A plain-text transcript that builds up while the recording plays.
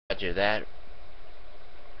Roger that.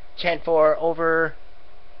 10-4 over.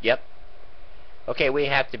 Yep. Okay, we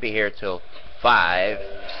have to be here till 5.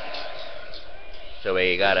 So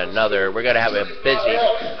we got another. We're gonna have a busy.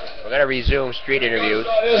 We're gonna resume street interviews.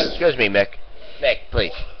 Excuse me, Mick. Mick,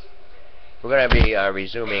 please. We're gonna be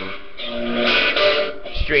resuming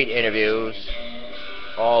street interviews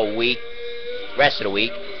all week. Rest of the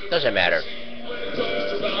week doesn't matter.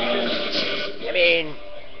 I mean,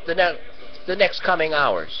 the next coming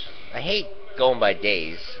hours. I hate going by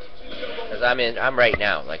days. Because I'm right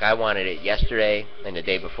now. Like, I wanted it yesterday, and the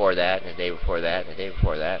day before that, and the day before that, and the day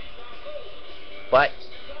before that. But,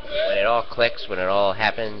 when it all clicks, when it all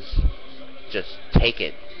happens, just take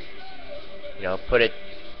it. You know, put it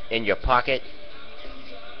in your pocket,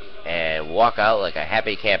 and walk out like a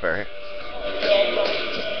happy camper.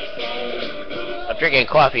 I'm drinking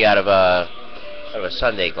coffee out of a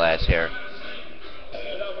sundae glass here.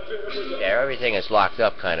 Yeah, everything is locked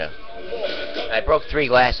up, kind of. I broke 3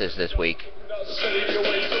 glasses this week.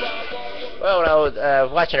 Well, when I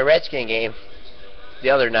was watching a Redskin game the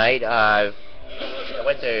other night, I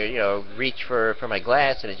went to, you know, reach for my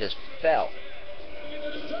glass, and it just fell.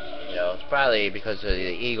 You know, it's probably because of the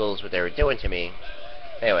Eagles, what they were doing to me.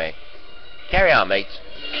 Anyway, carry on, mates.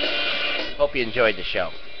 Hope you enjoyed the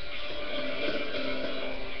show.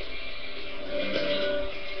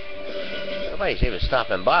 Nobody's even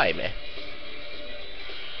stopping by, man.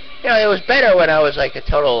 You know, it was better when I was like a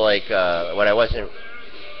total, like, when I wasn't...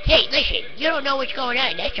 Hey, listen, you don't know what's going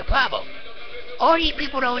on. That's your problem. All these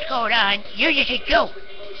people know what's going on. You're just a joke.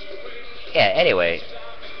 Yeah, anyway,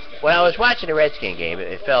 when I was watching the Redskin game,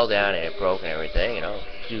 it fell down and it broke and everything, you know.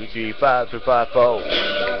 2, 3, 4, 3, 5, 4.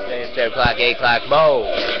 7 o'clock, 8 o'clock, mo.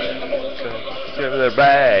 Get to the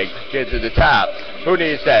bag, get to the top. Who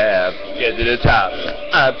needs to have? Get to the top.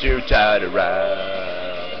 I'm too tired to ride.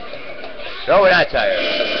 No, we're not tired.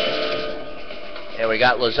 And we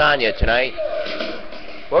got lasagna tonight.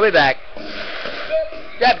 We'll be back.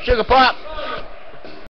 Yep, sugar pop.